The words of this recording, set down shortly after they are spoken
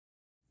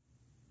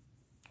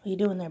What are you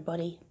doing there,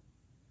 buddy?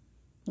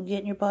 You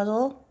getting your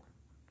puzzle?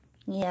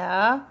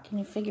 Yeah? Can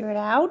you figure it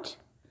out?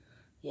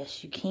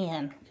 Yes, you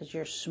can, because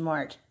you're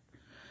smart.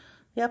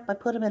 Yep, I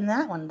put him in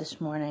that one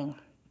this morning.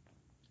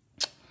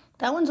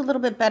 That one's a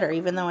little bit better,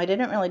 even though I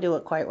didn't really do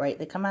it quite right.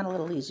 They come out a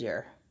little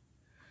easier.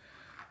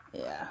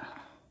 Yeah.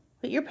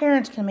 But your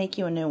parents can make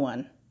you a new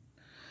one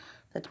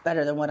that's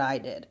better than what I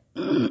did.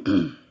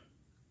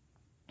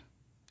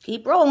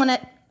 Keep rolling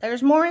it.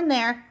 There's more in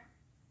there.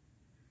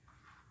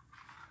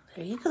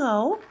 There you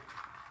go.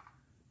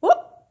 Whoop!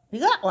 You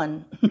got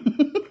one.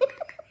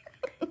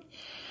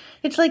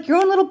 It's like your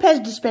own little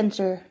Pez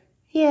dispenser.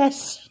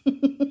 Yes.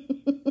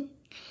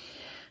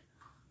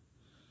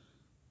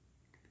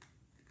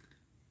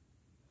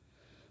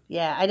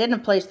 Yeah, I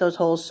didn't place those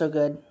holes so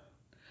good.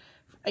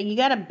 You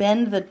gotta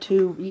bend the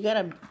tube. You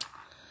gotta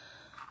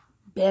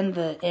bend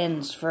the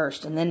ends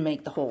first and then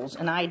make the holes.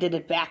 And I did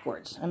it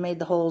backwards. I made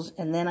the holes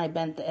and then I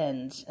bent the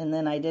ends. And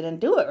then I didn't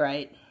do it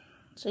right.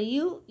 So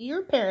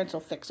your parents will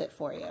fix it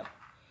for you.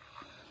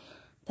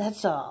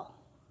 That's all.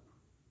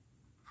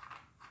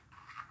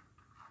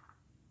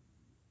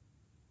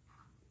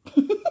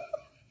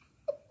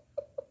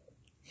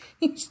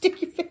 You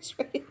stick your face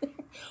right there.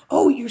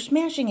 Oh, you're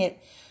smashing it.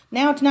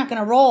 Now it's not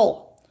going to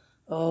roll.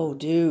 Oh,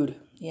 dude.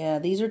 Yeah,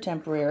 these are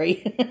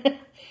temporary.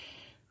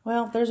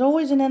 Well, there's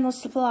always an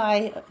endless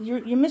supply.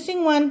 You're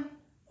missing one.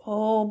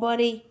 Oh,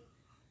 buddy.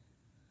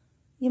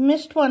 You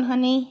missed one,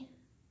 honey.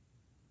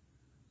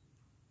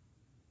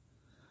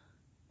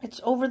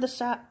 It's over the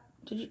side.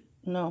 Did you?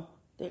 No.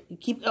 There, you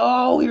keep.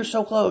 Oh, you're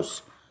so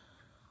close.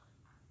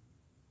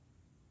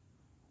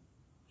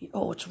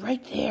 Oh, it's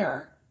right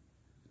there.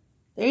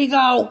 There you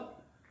go.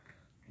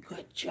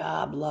 Good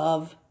job,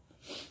 love.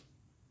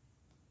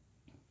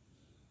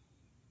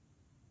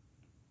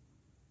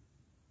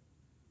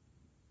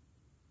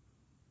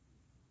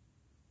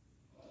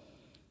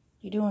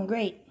 You're doing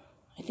great.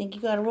 I think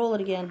you got to roll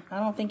it again. I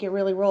don't think it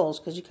really rolls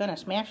because you kind of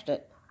smashed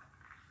it.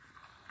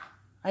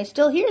 I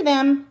still hear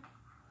them.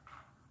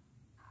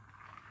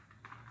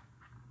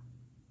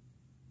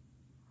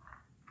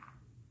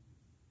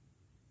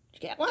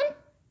 Did you get one?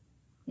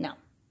 No.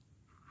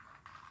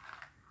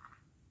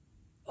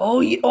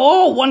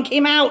 Oh, one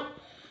came out.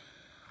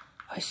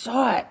 I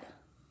saw it.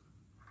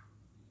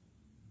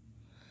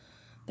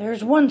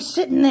 There's one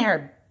sitting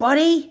there,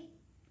 buddy.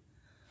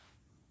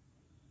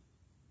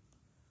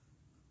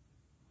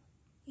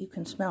 You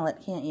can smell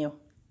it, can't you?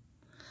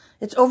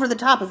 It's over the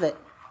top of it.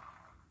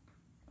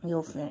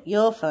 You'll find it.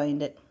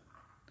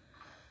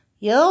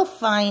 You'll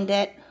find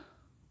it.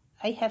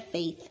 I have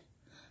faith.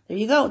 There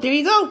you go. There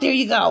you go. There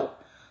you go.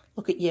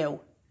 Look at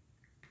you.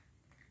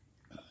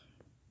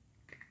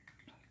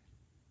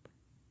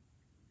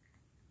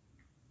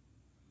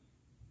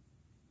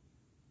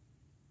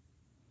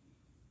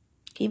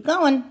 Keep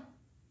going.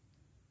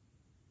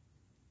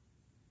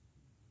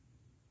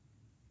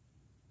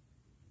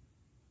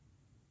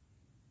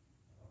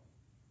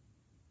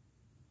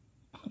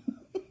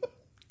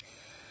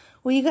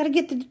 Well, you got to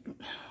get the...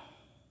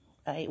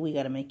 we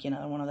got to make you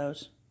another one of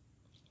those.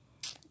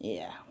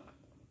 Yeah.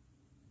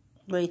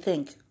 What do you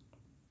think?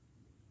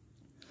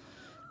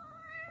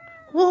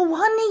 Well,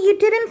 honey, you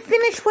didn't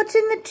finish what's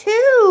in the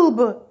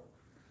tube.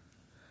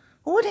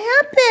 What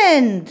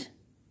happened?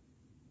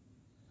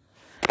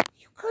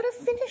 You got to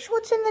finish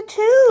what's in the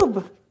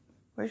tube.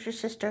 Where's your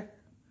sister?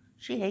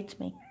 She hates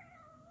me.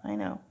 I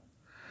know.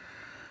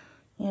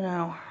 You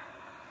know,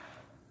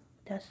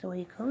 that's the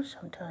way it goes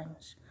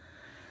sometimes.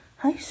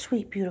 Hi,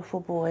 sweet, beautiful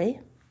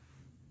boy.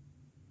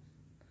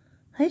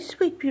 Hi,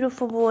 sweet,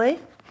 beautiful boy.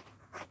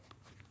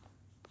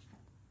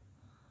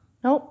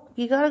 Nope,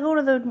 you gotta go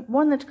to the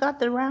one that's got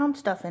the round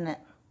stuff in it.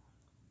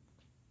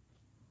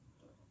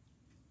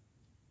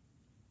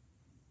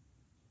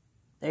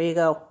 There you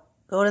go.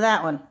 Go to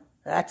that one.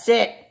 That's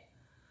it.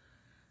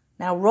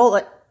 Now roll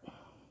it.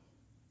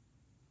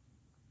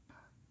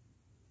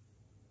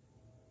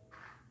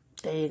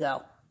 There you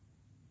go.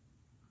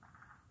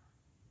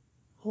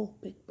 Oh,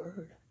 big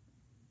bird.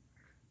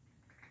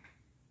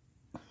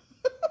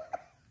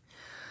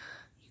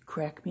 You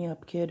crack me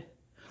up, kid.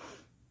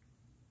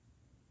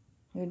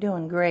 You're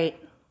doing great.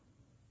 Did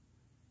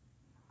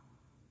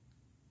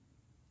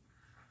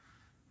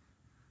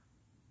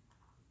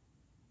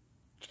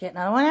you get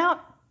another one out?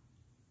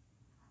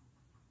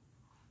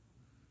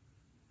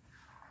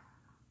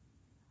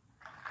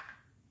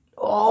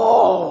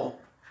 Oh!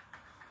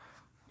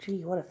 Gee,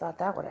 you would have thought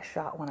that would have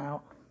shot one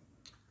out.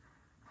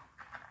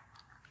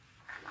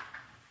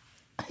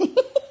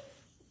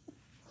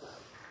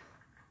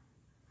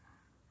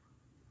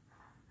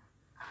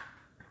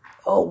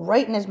 Oh,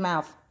 right in his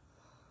mouth.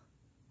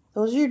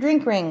 Those are your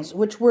drink rings,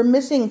 which we're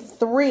missing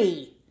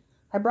 3.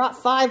 I brought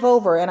 5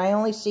 over, and I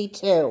only see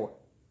 2.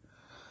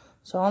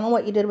 So I don't know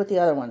what you did with the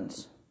other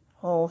ones.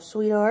 Oh,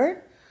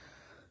 sweetheart.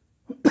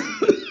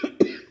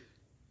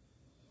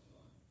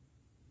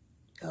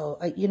 Oh,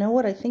 you know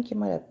what? I think you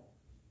might have...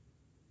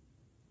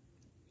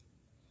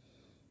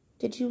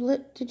 Did you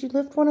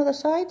lift one of the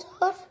sides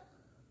off?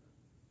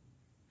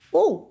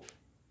 Oh,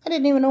 I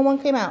didn't even know one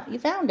came out. You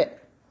found it.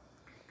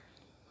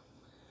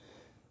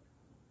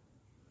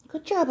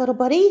 Good job, little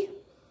buddy.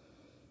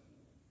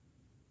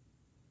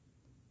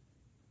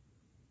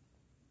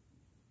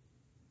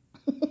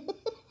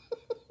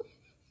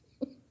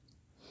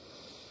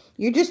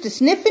 You're just a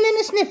sniffing and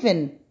a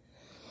sniffing.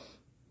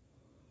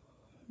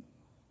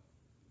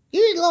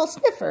 You're a little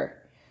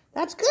sniffer.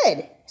 That's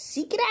good.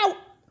 Seek it out.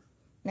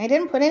 And I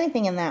didn't put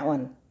anything in that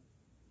one.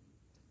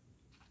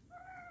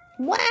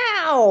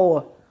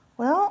 Wow.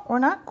 Well, we're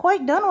not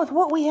quite done with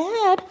what we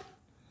had.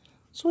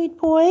 Sweet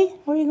boy,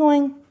 where are you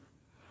going?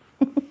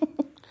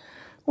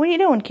 What are you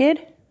doing,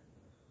 kid?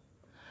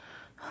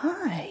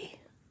 Hi.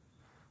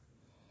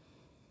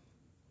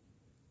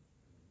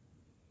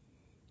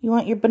 You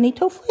want your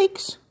bonito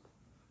flakes?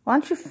 Why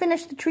don't you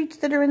finish the treats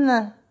that are in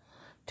the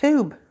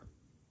tube?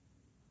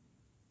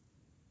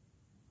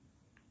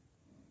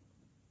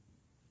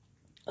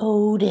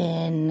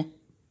 Odin.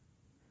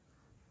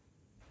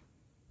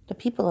 The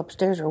people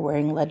upstairs are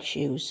wearing lead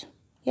shoes.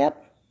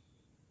 Yep.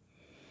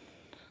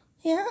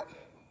 Yeah.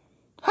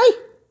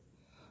 Hi.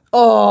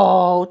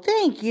 Oh,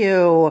 thank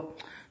you.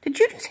 Did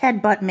you just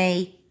headbutt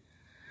me?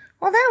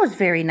 Well, that was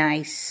very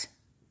nice.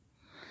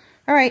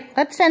 All right,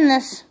 let's end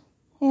this.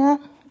 Yeah,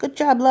 good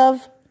job,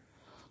 love.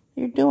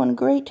 You're doing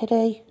great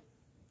today.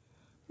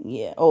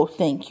 Yeah, oh,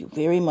 thank you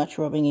very much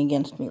rubbing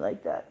against me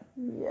like that.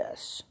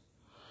 Yes.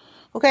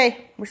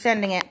 Okay, we're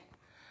sending it.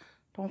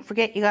 Don't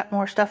forget you got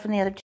more stuff in the other